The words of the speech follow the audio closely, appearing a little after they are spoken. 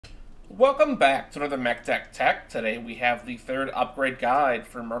Welcome back to another Mech Deck Tech. Today we have the third upgrade guide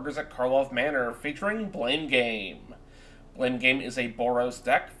for Murders at Karlov Manor featuring Blame Game. Blame Game is a Boros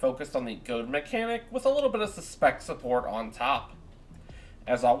deck focused on the goad mechanic with a little bit of suspect support on top.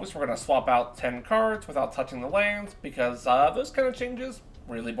 As always, we're going to swap out 10 cards without touching the lands because those kind of changes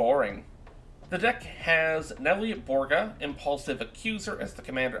really boring. The deck has Nelly Borga, Impulsive Accuser as the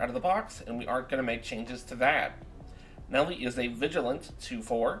commander out of the box, and we aren't going to make changes to that. Nelly is a vigilant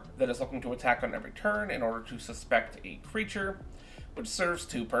 2/4 that is looking to attack on every turn in order to suspect a creature, which serves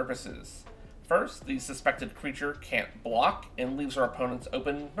two purposes. First, the suspected creature can't block and leaves our opponents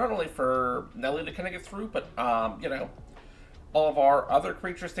open not only for Nelly to kind of get through, but, all of our other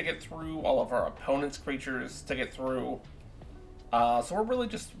creatures to get through, all of our opponents' creatures to get through. So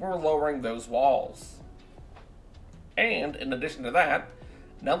we're lowering those walls. And in addition to that,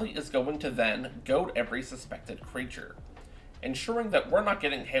 Nelly is going to then goad every suspected creature, ensuring that we're not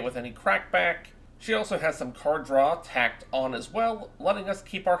getting hit with any crackback. She also has some card draw tacked on as well, letting us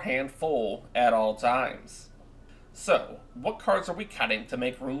keep our hand full at all times. So, what cards are we cutting to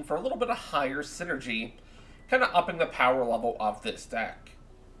make room for a little bit of higher synergy, kind of upping the power level of this deck?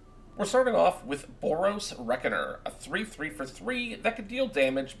 We're starting off with Boros Reckoner, a 3/3 for 3 that can deal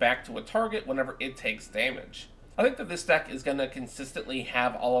damage back to a target whenever it takes damage. I think that this deck is going to consistently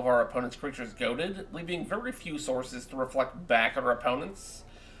have all of our opponent's creatures goaded, leaving very few sources to reflect back on our opponents,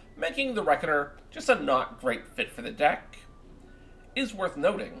 making the Reckoner just a not great fit for the deck. Is worth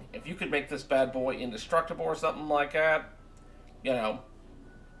noting, if you could make this bad boy indestructible or something like that,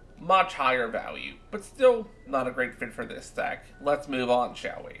 much higher value, but still not a great fit for this deck. Let's move on,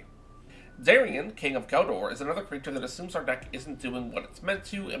 shall we? Darien, King of Keldor, is another creature that assumes our deck isn't doing what it's meant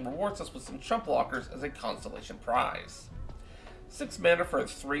to and rewards us with some chump blockers as a constellation prize. 6 mana for a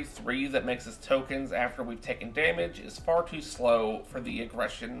 3/3 that makes us tokens after we've taken damage is far too slow for the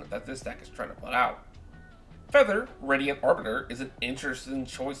aggression that this deck is trying to put out. Feather, Radiant Arbiter, is an interesting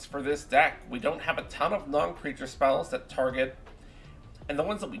choice for this deck. We don't have a ton of non-creature spells that target, and the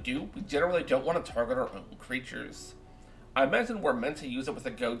ones that we do, we generally don't want to target our own creatures. I imagine we're meant to use it with a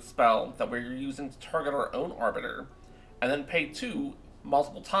goad spell that we're using to target our own Arbiter, and then pay 2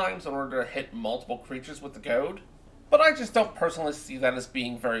 multiple times in order to hit multiple creatures with the goad. But I just don't personally see that as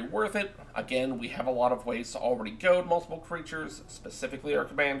being very worth it. Again, we have a lot of ways to already goad multiple creatures, specifically our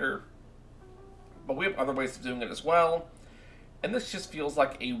commander, but we have other ways of doing it as well, and this just feels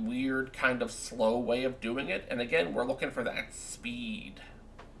like a weird kind of slow way of doing it, and again, we're looking for that speed.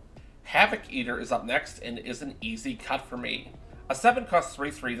 Havoc Eater is up next and is an easy cut for me. A 7-cost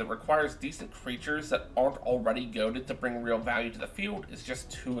 3/3 that requires decent creatures that aren't already goaded to bring real value to the field is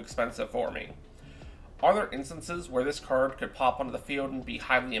just too expensive for me. Are there instances where this card could pop onto the field and be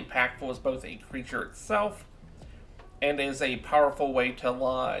highly impactful as both a creature itself and as a powerful way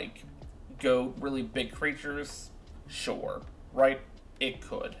to, goad really big creatures? Sure, right? It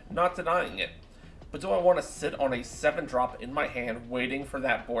could. Not denying it. But do I want to sit on a 7-drop in my hand waiting for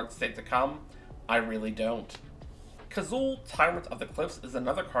that board state to come? I really don't. Kazul, Tyrant of the Cliffs, is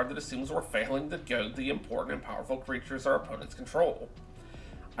another card that assumes we're failing to goad the important and powerful creatures our opponents control.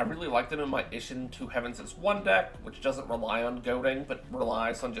 I really like them in my Ishin 2 Heavens as 1 deck, which doesn't rely on goading, but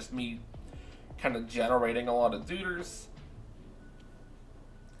relies on just me kind of generating a lot of duders.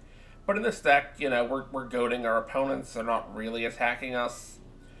 But in this deck, we're goading our opponents, they're not really attacking us.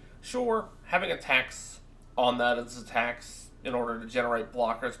 Sure, having attacks on that as attacks in order to generate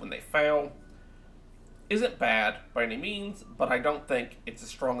blockers when they fail isn't bad by any means, but I don't think it's as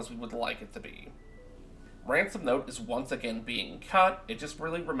strong as we would like it to be. Ransom Note is once again being cut, it just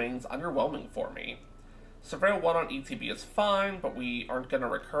really remains underwhelming for me. Surveil 1 on ETB is fine, but we aren't going to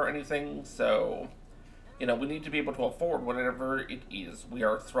recur anything, so, we need to be able to afford whatever it is we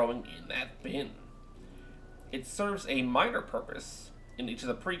are throwing in that bin. It serves a minor purpose in each of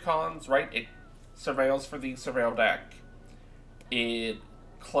the precons, right? It surveils for the surveil deck. It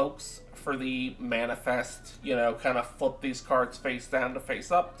cloaks for the manifest, kind of flip these cards face down to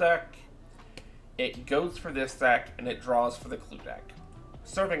face up deck. It goes for this deck, and it draws for the clue deck,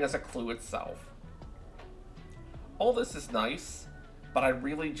 serving as a clue itself. All this is nice, but I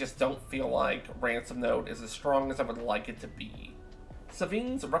really just don't feel like Ransom Note is as strong as I would like it to be.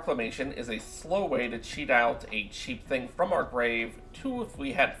 Savine's Reclamation is a slow way to cheat out a cheap thing from our grave, too if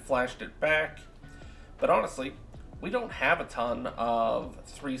we had flashed it back. But honestly, we don't have a ton of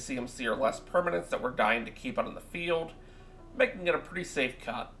 3 CMC or less permanents that we're dying to keep out on the field, making it a pretty safe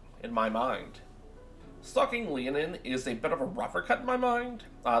cut in my mind. Stalking Leonin is a bit of a rougher cut in my mind.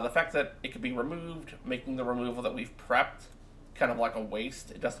 The fact that it could be removed, making the removal that we've prepped kind of like a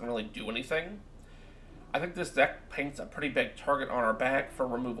waste. It doesn't really do anything. I think this deck paints a pretty big target on our back for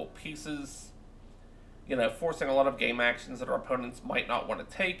removal pieces. You know, forcing a lot of game actions that our opponents might not want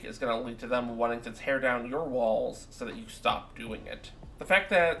to take is going to lead to them wanting to tear down your walls so that you stop doing it. The fact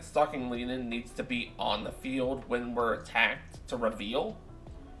that Stalking Leonin needs to be on the field when we're attacked to reveal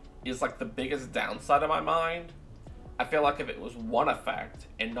is like the biggest downside of my mind. I feel like if it was one effect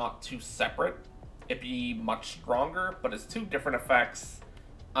and not two separate, it'd be much stronger, but it's two different effects.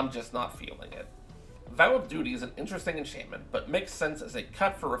 I'm just not feeling it. Vow of Duty is an interesting enchantment, but makes sense as a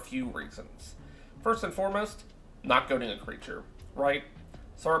cut for a few reasons. First and foremost, not goading a creature, right?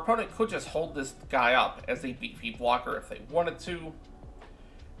 So our opponent could just hold this guy up as a beefy blocker if they wanted to.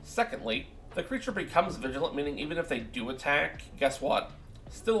 Secondly, the creature becomes vigilant, meaning even if they do attack, guess what?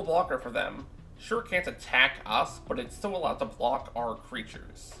 Still a blocker for them. Sure can't attack us, but it's still allowed to block our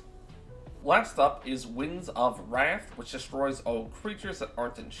creatures. Last up is Winds of Wrath, which destroys all creatures that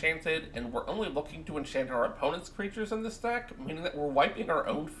aren't enchanted, and we're only looking to enchant our opponent's creatures in this deck, meaning that we're wiping our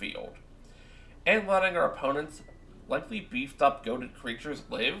own field. And letting our opponents' likely beefed up goated creatures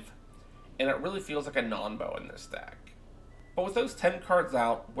live, and it really feels like a non-bow in this deck. But with those 10 cards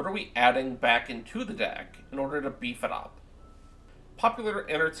out, what are we adding back into the deck in order to beef it up? Popular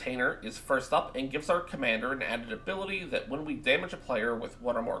Entertainer is first up and gives our commander an added ability that when we damage a player with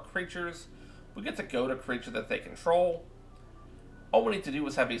one or more creatures, we get to goad a creature that they control. All we need to do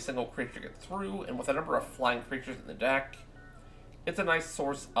is have a single creature get through, and with a number of flying creatures in the deck, it's a nice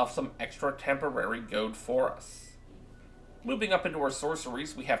source of some extra temporary goad for us. Moving up into our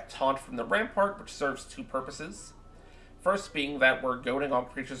sorceries, we have Taunt from the Rampart, which serves two purposes. First being that we're goading all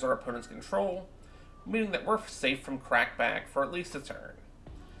creatures our opponents control, meaning that we're safe from crackback for at least a turn.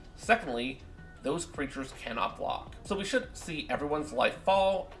 Secondly, those creatures cannot block, so we should see everyone's life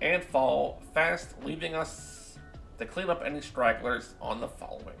fall, and fall fast, leaving us to clean up any stragglers on the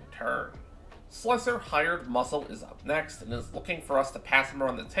following turn. Slicer Hired Muscle is up next, and is looking for us to pass him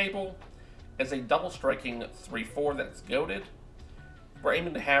around the table as a double-striking 3/4 that's goaded. We're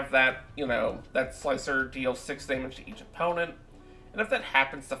aiming to have that, that Slicer deal 6 damage to each opponent, and if that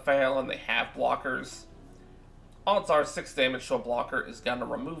happens to fail and they have blockers, odds are 6 damage to a blocker is going to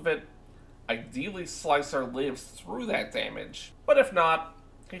remove it. Ideally, Slicer lives through that damage, but if not,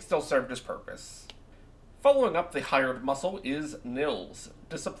 he still served his purpose. Following up the Hired Muscle is Nils,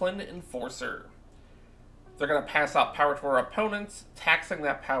 Discipline Enforcer. They're going to pass out power to our opponents, taxing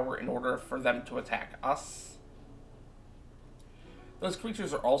that power in order for them to attack us. Those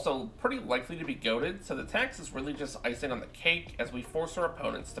creatures are also pretty likely to be goaded, so the tax is really just icing on the cake as we force our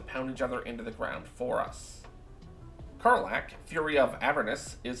opponents to pound each other into the ground for us. Karlach, Fury of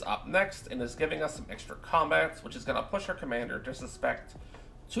Avernus, is up next and is giving us some extra combats, which is going to push our commander to suspect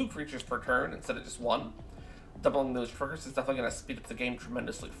 2 creatures per turn instead of just 1. Doubling those triggers is definitely going to speed up the game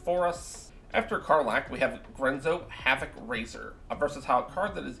tremendously for us. After Karlach, we have Grenzo Havoc Razor, a versatile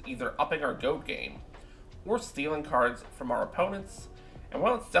card that is either upping our goad game or stealing cards from our opponents. And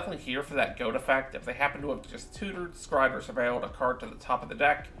while it's definitely here for that goad effect, if they happen to have just tutored, scribed, or surveilled a card to the top of the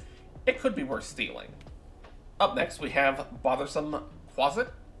deck, it could be worth stealing. Up next, we have Bothersome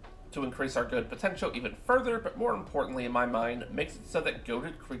Quasit, to increase our goad potential even further, but more importantly in my mind, makes it so that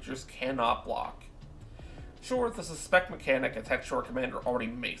goaded creatures cannot block. Sure, the Suspect mechanic attached to our commander already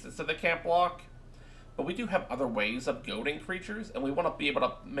makes it so they can't block, but we do have other ways of goading creatures, and we want to be able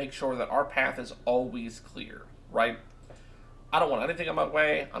to make sure that our path is always clear, right? I don't want anything in my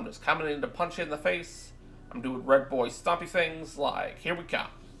way, I'm just coming in to punch you in the face, I'm doing red boy stompy things, like, here we come.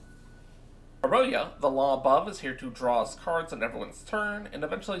 Aurelia, the Law Above, is here to draw us cards on everyone's turn, and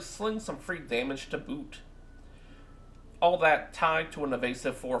eventually sling some free damage to boot. All that tied to an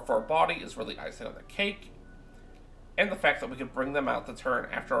evasive 4/4 body is really icing on the cake, and the fact that we can bring them out the turn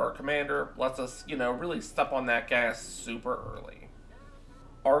after our commander lets us, really step on that gas super early.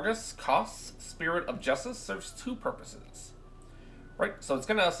 Argus Koss, Spirit of Justice, serves 2 purposes. Right, so it's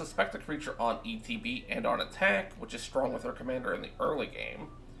going to suspect the creature on ETB and on attack, which is strong with our commander in the early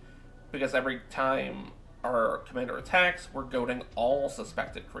game, because every time our commander attacks, we're goading all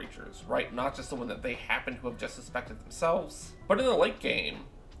suspected creatures, right? Not just the one that they happen to have just suspected themselves. But in the late game,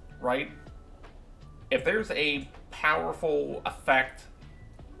 right, if there's a powerful effect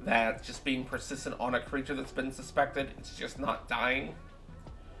that's just being persistent on a creature that's been suspected, it's just not dying.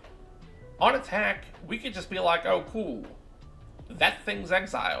 On attack, we could just be like, oh cool, that thing's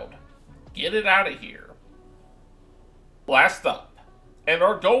exiled. Get it out of here. Last up, and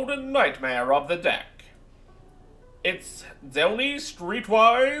our golden nightmare of the deck. It's Delny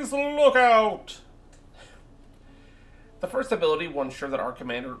Streetwise Lookout! The first ability will ensure that our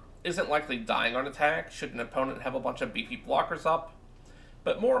commander isn't likely dying on attack should an opponent have a bunch of beefy blockers up,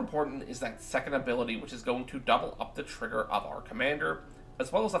 But more important is that second ability, which is going to double up the trigger of our commander,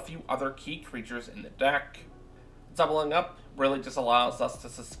 as well as a few other key creatures in the deck. Doubling up really just allows us to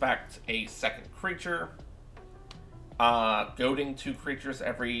suspect a second creature. Goading 2 creatures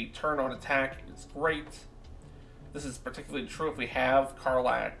every turn on attack is great. This is particularly true if we have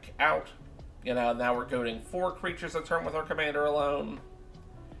Karlach out. You know, now we're goading 4 creatures a turn with our commander alone.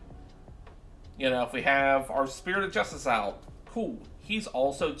 You know, if we have our Spirit of Justice out, cool. He's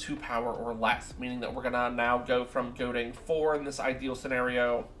also 2 power or less, meaning that we're gonna now go from goading 4 in this ideal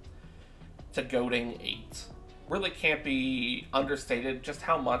scenario to goading 8. Really can't be understated just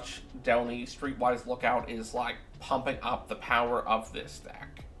how much Delny Streetwise Lookout is like pumping up the power of this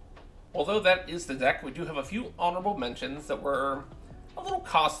deck. Although that is the deck, we do have a few honorable mentions that were a little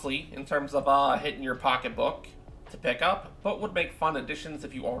costly in terms of hitting your pocketbook to pick up, but would make fun additions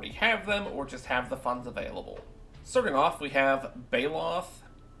if you already have them or just have the funds available. Starting off, we have Baloth,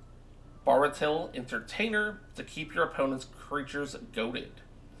 Baratil Entertainer to keep your opponent's creatures goaded.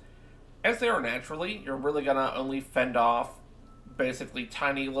 As they are naturally, you're really gonna only fend off basically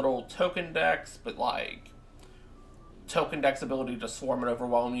tiny little token decks, but like token deck's ability to swarm and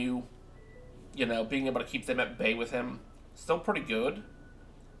overwhelm you, you know, being able to keep them at bay with him, still pretty good.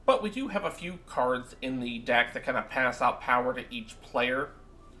 But we do have a few cards in the deck that kind of pass out power to each player.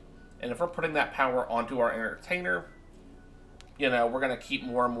 And if we're putting that power onto our Entertainer, you know, we're going to keep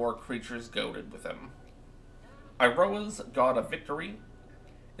more and more creatures goaded with him. Iroa's God of Victory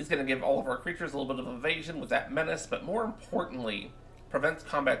is going to give all of our creatures a little bit of evasion with that menace, but more importantly, prevents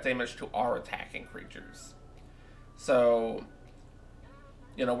combat damage to our attacking creatures. So,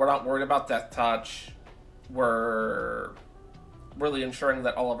 you know, we're not worried about Death Touch. We're really ensuring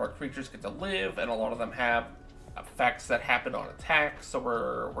that all of our creatures get to live, and a lot of them have effects that happen on attack, so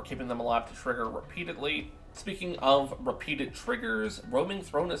we're keeping them alive to trigger repeatedly. Speaking of repeated triggers, Roaming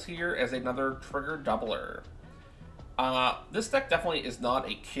Throne is here as another trigger doubler. This deck definitely is not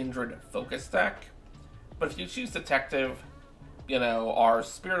a Kindred focus deck, but if you choose Detective, you know, our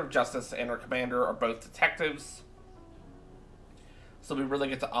Spirit of Justice and our Commander are both detectives, so we really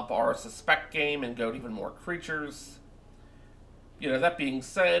get to up our Suspect game and goad even more creatures. You know, that being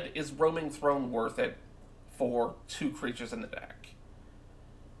said, is Roaming Throne worth it for 2 creatures in the deck?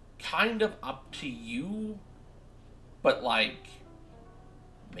 Kind of up to you, but like,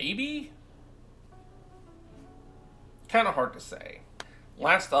 maybe? Kind of hard to say.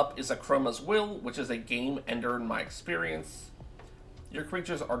 Last up is Akroma's Will, which is a game ender in my experience. Your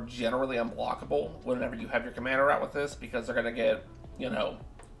creatures are generally unblockable whenever you have your commander out with this, because they're going to get, you know,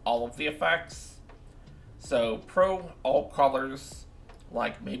 all of the effects. So, pro all colors,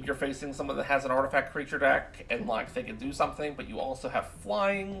 like maybe you're facing someone that has an artifact creature deck and like they can do something, but you also have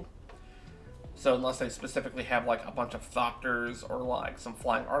flying. So unless they specifically have like a bunch of Thopters or like some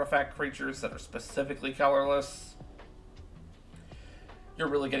flying artifact creatures that are specifically colorless, you're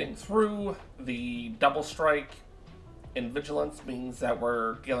really getting through. The double strike in Vigilance means that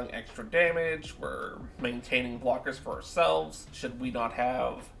we're dealing extra damage, we're maintaining blockers for ourselves should we not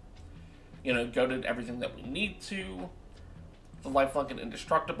have, you know, goaded everything that we need to. The lifelink and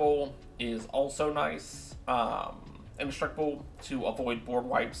Indestructible is also nice. Indestructible to avoid board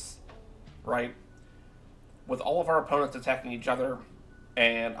wipes, right? With all of our opponents attacking each other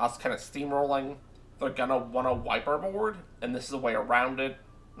and us kind of steamrolling, they're gonna want to wipe our board, and this is a way around it.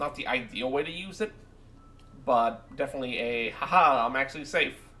 Not the ideal way to use it, but definitely a haha, I'm actually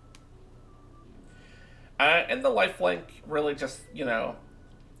safe. And the lifelink really just, you know,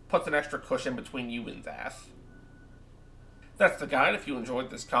 puts an extra cushion between you and death. That's the guide. If you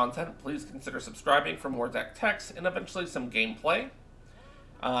enjoyed this content, please consider subscribing for more deck techs and eventually some gameplay.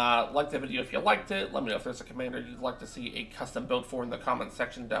 Like the video if you liked it. Let me know if there's a commander you'd like to see a custom build for in the comment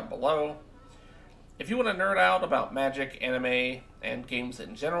section down below. If you want to nerd out about Magic, anime, and games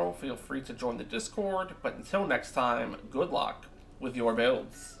in general, feel free to join the Discord. But until next time, good luck with your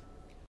builds.